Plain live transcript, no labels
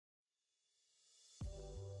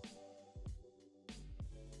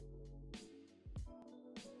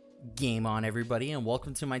Game on, everybody, and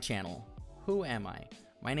welcome to my channel. Who am I?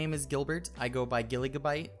 My name is Gilbert. I go by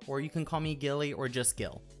gillygabyte, or you can call me Gilly or just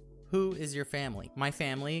Gil. Who is your family? My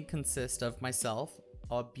family consists of myself,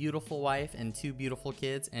 a beautiful wife, and 2 beautiful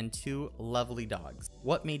kids, and 2 lovely dogs.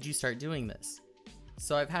 What made you start doing this?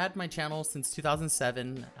 So I've had my channel since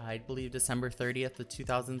 2007, I believe December 30th of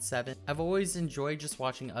 2007. I've always enjoyed just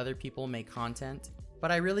watching other people make content,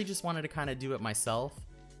 but I really just wanted to kind of do it myself.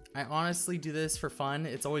 I honestly do this for fun.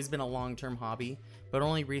 It's always been a long-term hobby, but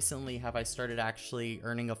only recently have I started actually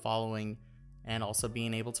earning a following and also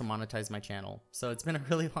being able to monetize my channel. So it's been a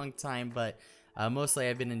really long time, but mostly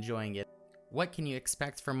I've been enjoying it. What can you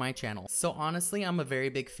expect from my channel? So honestly, I'm a very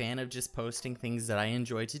big fan of just posting things that I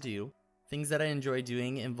enjoy to do. Things that I enjoy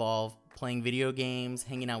doing involve playing video games,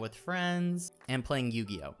 hanging out with friends, and playing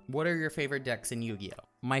Yu-Gi-Oh! What are your favorite decks in Yu-Gi-Oh?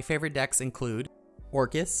 My favorite decks include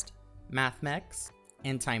Orchist, Mathmex,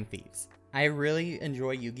 and Time Thieves. I really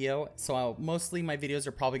enjoy Yu-Gi-Oh! So mostly my videos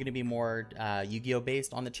are probably going to be more Yu-Gi-Oh!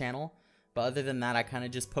 Based on the channel. But other than that, I kind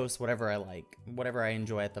of just post whatever I like, whatever I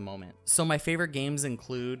enjoy at the moment. So my favorite games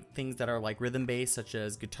include things that are like rhythm based, such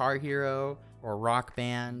as Guitar Hero or Rock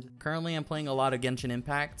Band. Currently I'm playing a lot of Genshin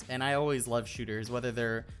Impact, and I always love shooters, whether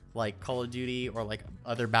they're like Call of Duty or like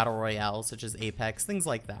other battle royales such as Apex, things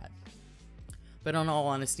like that. But in all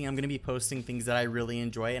honesty, I'm going to be posting things that I really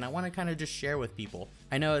enjoy and I want to kind of just share with people.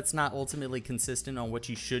 I know it's not ultimately consistent on what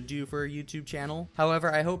you should do for a YouTube channel.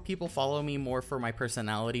 However, I hope people follow me more for my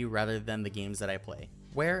personality rather than the games that I play.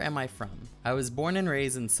 Where am I from? I was born and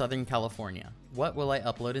raised in Southern California. What will I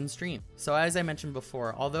upload and stream? So as I mentioned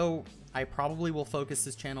before, although I probably will focus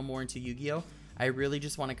this channel more into Yu-Gi-Oh!, I really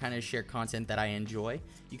just want to kind of share content that I enjoy.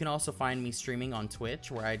 You can also find me streaming on Twitch,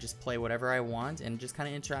 where I just play whatever I want and just kind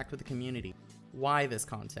of interact with the community. Why this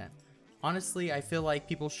content? Honestly, I feel like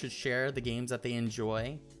people should share the games that they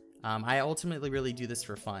enjoy. I ultimately really do this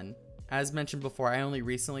for fun. As mentioned before, I only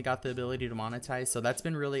recently got the ability to monetize, so that's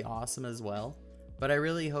been really awesome as well. But I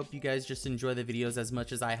really hope you guys just enjoy the videos as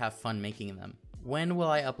much as I have fun making them. When will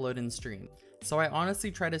I upload and stream? So I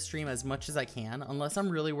honestly try to stream as much as I can, unless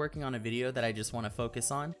I'm really working on a video that I just want to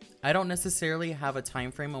focus on. I don't necessarily have a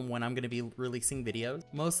time frame on when I'm going to be releasing videos,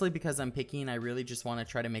 mostly because I'm picky and I really just want to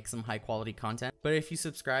try to make some high quality content. But if you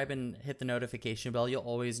subscribe and hit the notification bell, you'll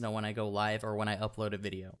always know when I go live or when I upload a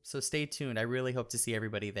video. So stay tuned, I really hope to see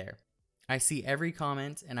everybody there. I see every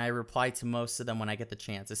comment and I reply to most of them when I get the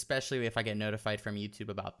chance, especially if I get notified from YouTube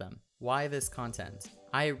about them. Why this content?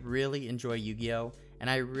 I really enjoy Yu-Gi-Oh! And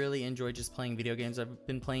I really enjoy just playing video games. I've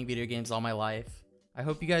been playing video games all my life. I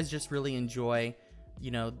hope you guys just really enjoy,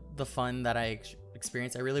 the fun that I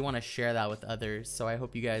experience. I really want to share that with others. So I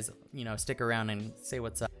hope you guys, stick around and say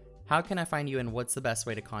what's up. How can I find you and what's the best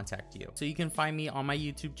way to contact you? So you can find me on my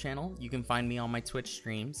YouTube channel. You can find me on my Twitch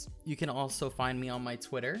streams. You can also find me on my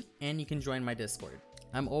Twitter, and you can join my Discord.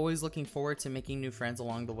 I'm always looking forward to making new friends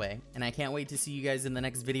along the way, and I can't wait to see you guys in the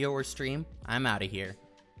next video or stream. I'm out of here.